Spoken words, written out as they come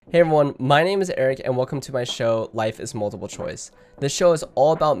Hey everyone, my name is Eric and welcome to my show, Life is Multiple Choice. This show is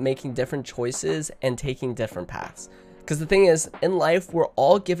all about making different choices and taking different paths. Because the thing is, in life, we're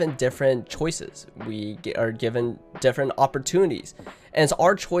all given different choices. We are given different opportunities. And it's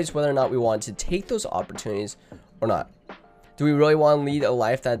our choice whether or not we want to take those opportunities or not. Do we really want to lead a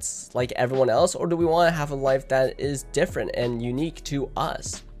life that's like everyone else, or do we want to have a life that is different and unique to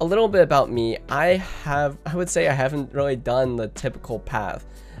us? A little bit about me, I would say I haven't really done the typical path.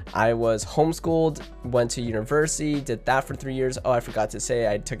 I was homeschooled, went to university, did that for 3 years. Oh, I forgot to say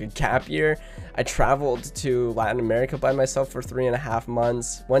I took a gap year. I traveled to Latin America by myself for 3.5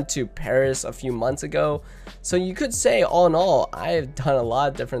 months, went to Paris a few months ago. So you could say all in all, I've done a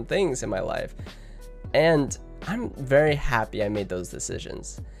lot of different things in my life. And I'm very happy I made those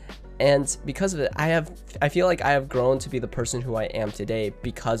decisions. And because of it, I feel like I have grown to be the person who I am today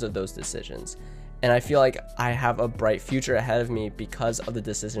because of those decisions. And I feel like I have a bright future ahead of me because of the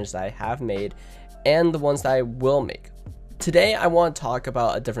decisions that I have made and the ones that I will make. Today, I want to talk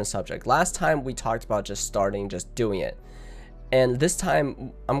about a different subject. Last time we talked about just doing it. And this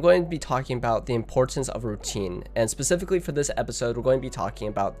time, I'm going to be talking about the importance of routine. And specifically for this episode, we're going to be talking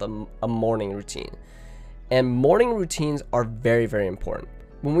about a morning routine. And morning routines are very, very important.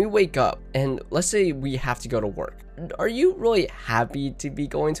 When we wake up and let's say we have to go to work, are you really happy to be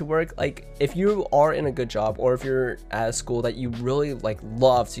going to work? Like, if you are in a good job or if you're at a school that you really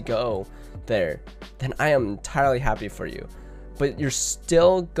love to go there, then I am entirely happy for you. But you're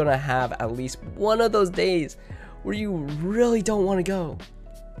still gonna have at least one of those days where you really don't want to go,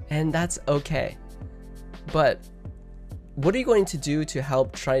 and that's okay. But what are you going to do to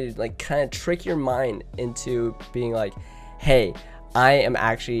help try to kind of trick your mind into being like, hey, I am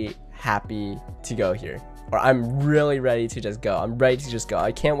actually happy to go here, or I'm really ready to just go. I'm ready to just go.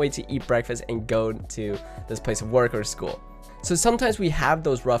 I can't wait to eat breakfast and go to this place of work or school. So sometimes we have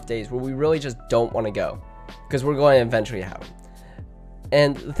those rough days where we really just don't want to go because we're going to eventually have them.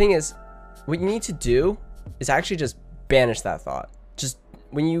 And the thing is, what you need to do is actually just banish that thought. Just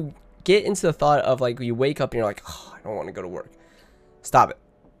when you get into the thought of you wake up and you're like, oh, I don't want to go to work. Stop it.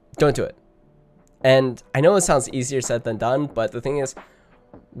 Don't do it. And I know it sounds easier said than done, but the thing is,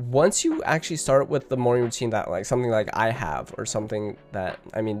 once you actually start with the morning routine that something like I have, or something that,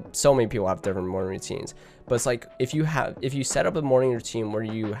 I mean, so many people have different morning routines, but it's like if you set up a morning routine where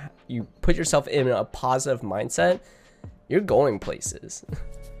you put yourself in a positive mindset, you're going places.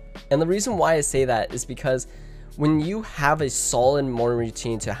 And the reason why I say that is because when you have a solid morning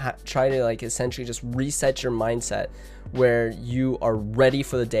routine to try to essentially just reset your mindset, where you are ready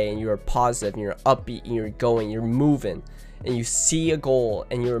for the day and you are positive and you're upbeat and you're going, you're moving, and you see a goal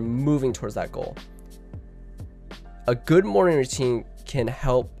and you're moving towards that goal. A good morning routine can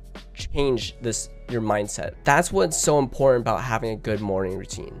help change your mindset. That's what's so important about having a good morning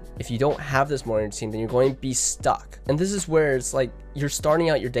routine. If you don't have this morning routine, then you're going to be stuck. And this is where it's like you're starting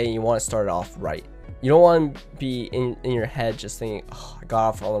out your day and you want to start it off right. You don't want to be in your head just thinking, oh, I got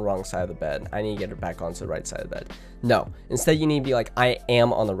off on the wrong side of the bed. I need to get it back onto the right side of the bed. No, instead you need to be like, I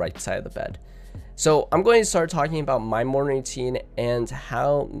am on the right side of the bed. So I'm going to start talking about my morning routine and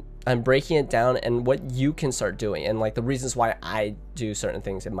how I'm breaking it down and what you can start doing and the reasons why I do certain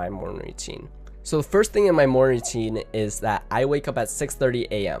things in my morning routine. So the first thing in my morning routine is that I wake up at 6:30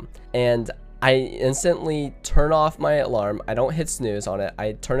 a.m. and I instantly turn off my alarm. I don't hit snooze on it.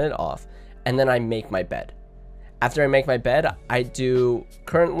 I turn it off. And then I make my bed. After I make my bed, I do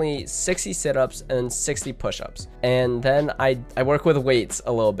currently 60 sit-ups and 60 push-ups. And then I work with weights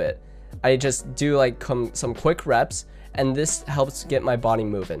a little bit. I just do some quick reps, and this helps get my body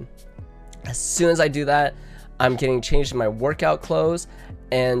moving. As soon as I do that, I'm getting changed in my workout clothes,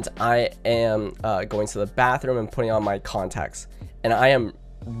 and I am going to the bathroom and putting on my contacts. And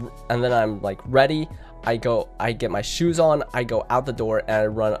then I'm ready. I get my shoes on, I go out the door, and I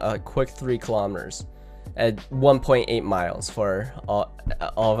run a quick 3 kilometers at 1.8 miles for all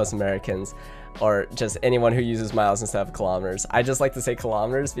of us Americans, or just anyone who uses miles instead of kilometers. I just like to say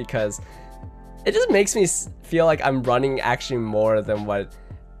kilometers because it just makes me feel like I'm running actually more than what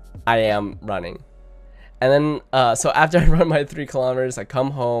I am running. And then, so after I run my 3 kilometers, I come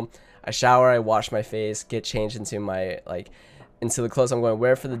home, I shower, I wash my face, get changed into my, into the clothes I'm going to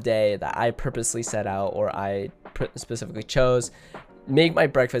wear for the day that I purposely set out or I specifically chose, make my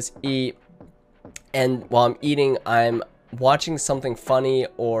breakfast, eat, and while I'm eating, I'm watching something funny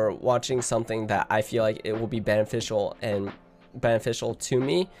or watching something that I feel like it will be beneficial to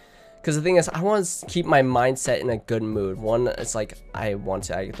me. Because the thing is, I want to keep my mindset in a good mood. One, it's I want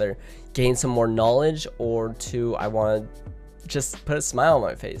to either gain some more knowledge, or two, I want to just put a smile on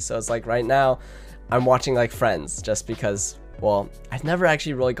my face. So it's right now, I'm watching Friends just because Well, I've never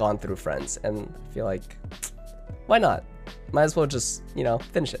actually really gone through Friends, and I feel like, why not? Might as well just, you know,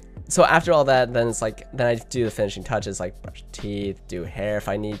 finish it. So after all that, then it's like, then I do the finishing touches, like brush teeth, do hair if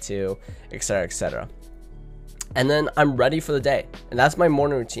I need to, etc., etc. And then I'm ready for the day, and that's my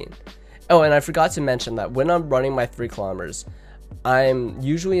morning routine. Oh, and I forgot to mention that when I'm running my 3 kilometers, I'm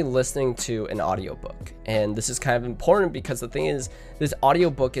usually listening to an audiobook. And this is kind of important because the thing is, this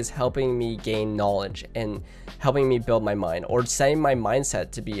audiobook is helping me gain knowledge and helping me build my mind, or setting my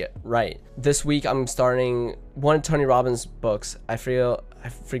mindset to be right. This week I'm starting one of Tony Robbins' books. I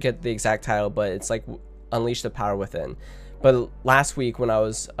forget the exact title, but it's like Unleash the Power Within. But last week when I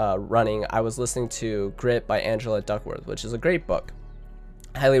was running, I was listening to Grit by Angela Duckworth, which is a great book.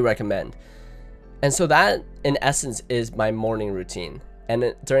 Highly recommend. And so that, in essence, is my morning routine.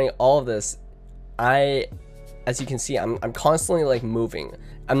 And during all of this, as you can see, I'm constantly like moving.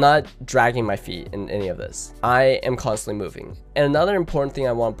 I'm not dragging my feet in any of this. I am constantly moving. And another important thing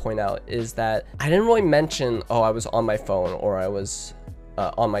I want to point out is that I didn't really mention, oh, I was on my phone, or I was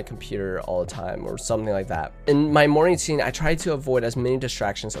on my computer all the time, or something like that. In my morning routine, I try to avoid as many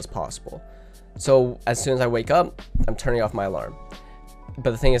distractions as possible. So as soon as I wake up, I'm turning off my alarm.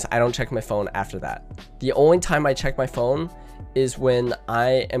 But the thing is, I don't check my phone after that. The only time I check my phone is when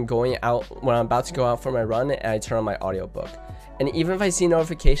I am going out, when I'm about to go out for my run, and I turn on my audiobook. And even if I see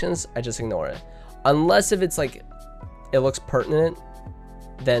notifications, I just ignore it. Unless if it's like, it looks pertinent,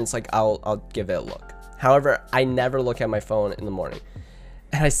 then it's like, I'll give it a look. However, I never look at my phone in the morning.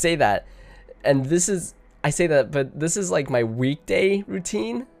 And I say that, and but this is like my weekday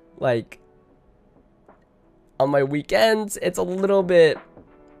routine. Like, on my weekends, it's a little bit,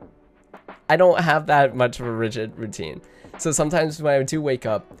 I don't have that much of a rigid routine. So sometimes when I do wake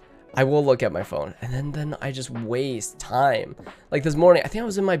up, I will look at my phone, and then I just waste time. Like this morning, I think I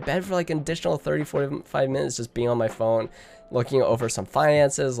was in my bed for like an additional 30-45 minutes just being on my phone, looking over some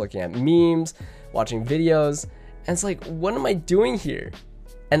finances, looking at memes, watching videos. And it's like, what am I doing here?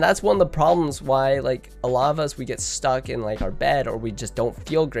 And that's one of the problems why like a lot of us, we get stuck in like our bed, or we just don't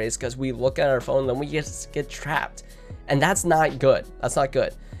feel great, is because we look at our phone and then we just get trapped. And that's not good. That's not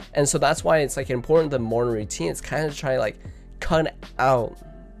good. And so that's why it's like important, the morning routine. It's kind of try to like cut out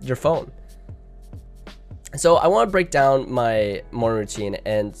your phone. So I want to break down my morning routine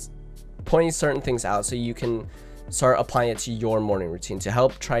and pointing certain things out so you can start applying it to your morning routine to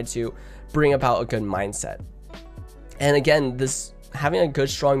help try to bring about a good mindset. And again, having a good,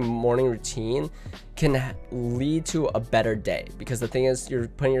 strong morning routine can lead to a better day, because the thing is, you're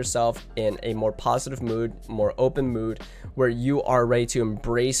putting yourself in a more positive mood, more open mood, where you are ready to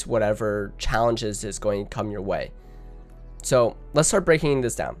embrace whatever challenges is going to come your way. So let's start breaking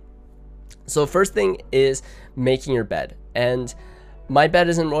this down. So first thing is making your bed. And my bed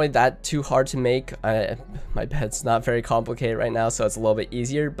isn't really that too hard to make. My bed's not very complicated right now, so it's a little bit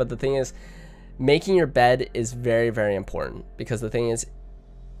easier. But the thing is, making your bed is very, very important, because the thing is,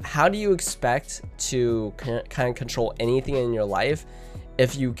 how do you expect to kind of control anything in your life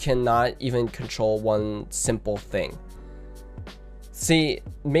if you cannot even control one simple thing? See,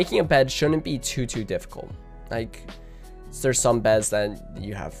 making a bed shouldn't be too difficult. Like, there's some beds that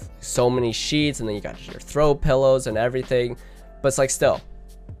you have so many sheets, and then you got your throw pillows and everything, but it's like, still,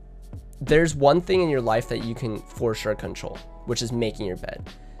 there's one thing in your life that you can for sure control, which is making your bed.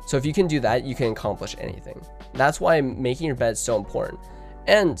 So if you can do that, you can accomplish anything. That's why making your bed is so important.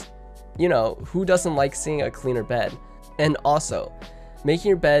 And, you know, who doesn't like seeing a cleaner bed? And also, making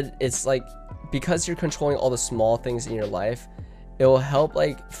your bed, it's like, because you're controlling all the small things in your life, it will help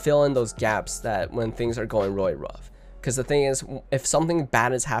like fill in those gaps that when things are going really rough. Because the thing is, if something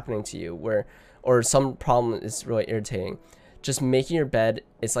bad is happening to you, or some problem is really irritating, just making your bed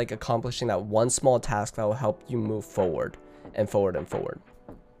is like accomplishing that one small task that will help you move forward and forward and forward.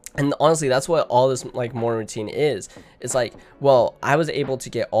 And honestly, that's what all this like morning routine is. It's like, well, I was able to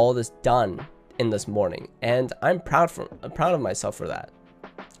get all this done in this morning, and I'm proud of myself for that.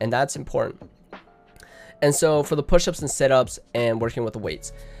 And that's important. And so for the push-ups and sit-ups and working with the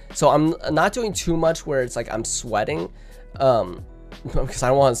weights, so I'm not doing too much where it's like I'm sweating, because I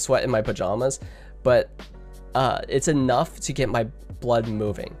don't want to sweat in my pajamas, but it's enough to get my blood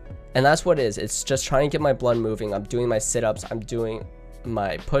moving. And that's what it is. It's just trying to get my blood moving. I'm doing my sit-ups, I'm doing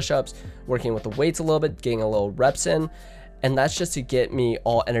my push-ups, working with the weights a little bit, getting a little reps in, and that's just to get me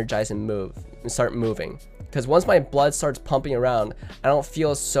all energized and start moving. Because once my blood starts pumping around, I don't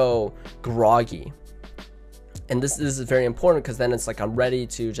feel so groggy. And this is very important, because then it's like I'm ready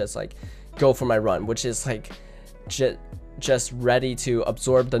to just like go for my run, which is like just ready to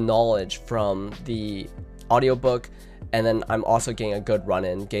absorb the knowledge from the audiobook and then I'm also getting a good run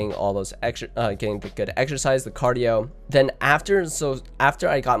in, getting all those getting the good exercise, the cardio. Then after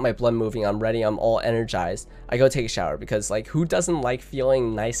I got my blood moving, I'm ready, I'm all energized, I go take a shower, because like, who doesn't like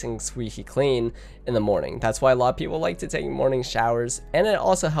feeling nice and squeaky clean in the morning? That's why a lot of people like to take morning showers, and it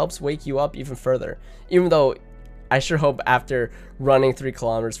also helps wake you up even further. Even though I sure hope after running 3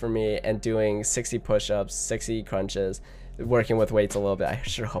 kilometers for me and doing 60 push-ups, 60 crunches, working with weights a little bit, I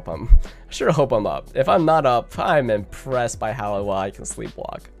sure hope I'm up. If I'm not up, I'm impressed by how well I can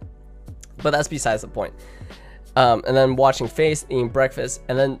sleepwalk. But that's besides the point. And then watching face, eating breakfast,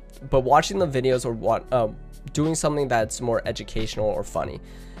 and then watching the videos or doing something that's more educational or funny.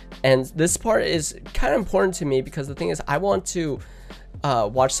 And this part is kind of important to me, because the thing is, I want to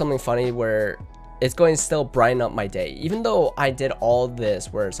watch something funny where it's going to still brighten up my day. Even though I did all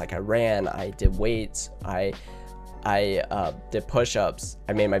this, where it's like I ran, I did weights, I did push-ups,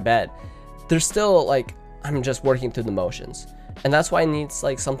 I made my bed, there's still like, I'm just working through the motions. And that's why I need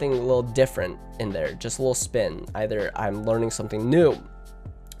like something a little different in there, just a little spin. Either I'm learning something new,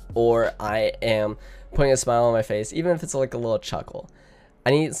 or I am putting a smile on my face, even if it's like a little chuckle. I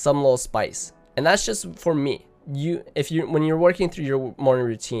need some little spice. And that's just for me. When you're working through your morning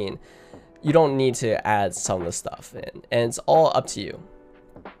routine, you don't need to add some of the stuff in, and it's all up to you.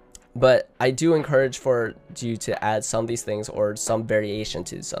 But I do encourage for you to add some of these things, or some variation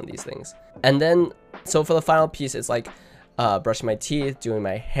to some of these things. And then, so for the final piece, it's like brushing my teeth, doing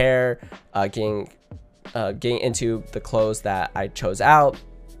my hair, getting into the clothes that I chose out.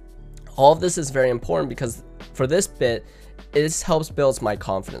 All of this is very important, because for this bit, this helps build my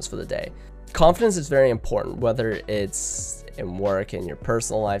confidence for the day. Confidence is very important, whether it's in work, in your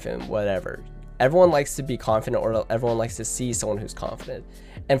personal life, and whatever. Everyone likes to be confident, or everyone likes to see someone who's confident.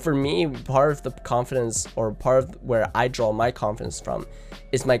 And for me, part of the confidence, or part of where I draw my confidence from,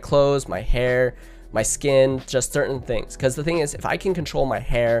 is my clothes, my hair, my skin, just certain things. Because the thing is, if I can control my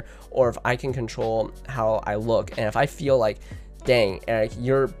hair, or if I can control how I look, and if I feel like, dang, Eric,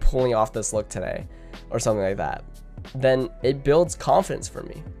 you're pulling off this look today, or something like that, then it builds confidence for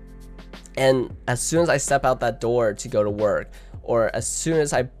me. And as soon as I step out that door to go to work, or as soon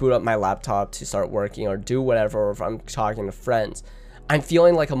as I boot up my laptop to start working or do whatever, or if I'm talking to friends, I'm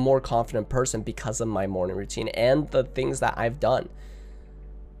feeling like a more confident person because of my morning routine and the things that I've done.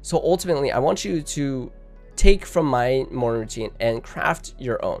 So ultimately, I want you to take from my morning routine and craft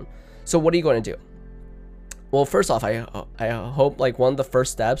your own. So what are you going to do? Well, first off, I hope like one of the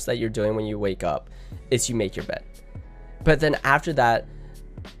first steps that you're doing when you wake up is you make your bed. But then after that,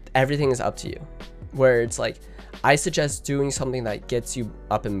 everything is up to you. Where it's like, I suggest doing something that gets you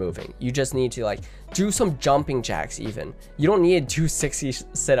up and moving. You just need to like do some jumping jacks even. You don't need to do 60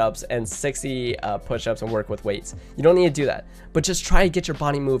 sit-ups and 60 push-ups and work with weights. You don't need to do that. But just try to get your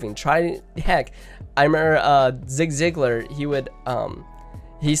body moving. Heck, I remember Zig Ziglar,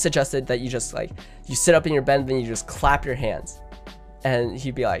 he suggested that you just like, you sit up in your bed and then you just clap your hands. And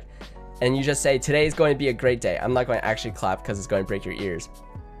he'd be like, and you just say, today is going to be a great day. I'm not going to actually clap because it's going to break your ears.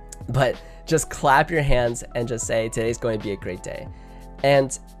 But just clap your hands and just say, today's going to be a great day.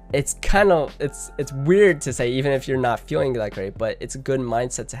 And it's kind of, it's weird to say, even if you're not feeling that great, but it's a good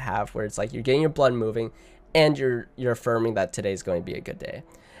mindset to have, where it's like you're getting your blood moving and you're affirming that today's going to be a good day.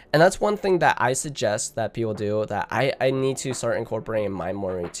 And that's one thing that I suggest that people do, that I need to start incorporating in my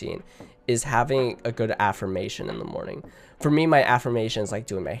morning routine, is having a good affirmation in the morning. For me, my affirmation is like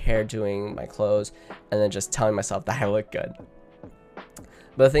doing my hair, doing my clothes, and then just telling myself that I look good.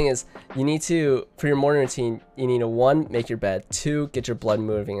 But the thing is, you need to, for your morning routine, you need to 1, make your bed, 2, get your blood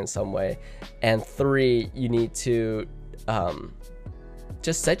moving in some way, and 3, you need to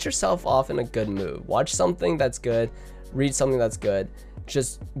just set yourself off in a good mood. Watch something that's good, read something that's good,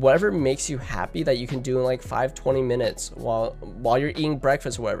 just whatever makes you happy that you can do in like 5-20 minutes while you're eating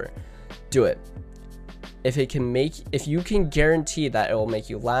breakfast or whatever. Do it. If you can guarantee that it will make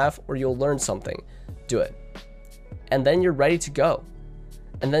you laugh or you'll learn something, do it. And then you're ready to go.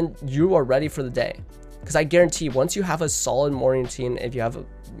 And then you are ready for the day. Because I guarantee once you have a solid morning routine, if you have a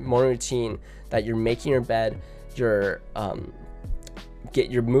morning routine that you're making your bed, you're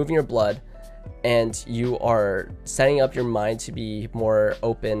moving your blood, and you are setting up your mind to be more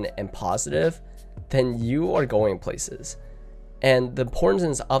open and positive, then you are going places. And the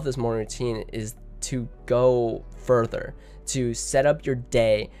importance of this morning routine is to go further, to set up your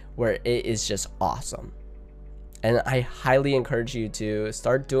day where it is just awesome. And I highly encourage you to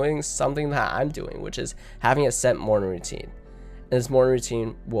start doing something that I'm doing, which is having a set morning routine. And this morning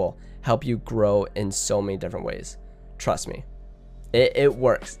routine will help you grow in so many different ways. Trust me, it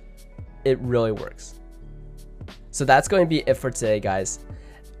works. It really works. So that's going to be it for today, guys.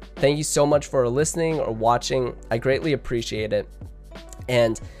 Thank you so much for listening or watching. I greatly appreciate it.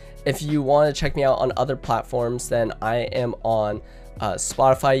 And if you want to check me out on other platforms, then I am on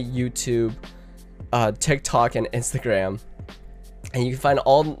Spotify, YouTube, TikTok, and Instagram. And you can find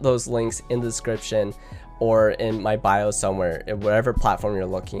all those links in the description or in my bio somewhere, in whatever platform you're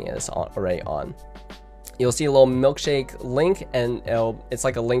looking at already on. You'll see a little milkshake link, and it's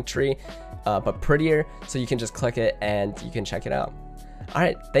like a link tree, but prettier. So you can just click it and you can check it out. All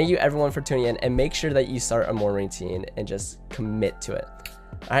right, thank you everyone for tuning in, and make sure that you start a morning routine and just commit to it.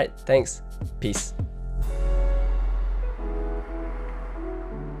 All right, thanks. Peace.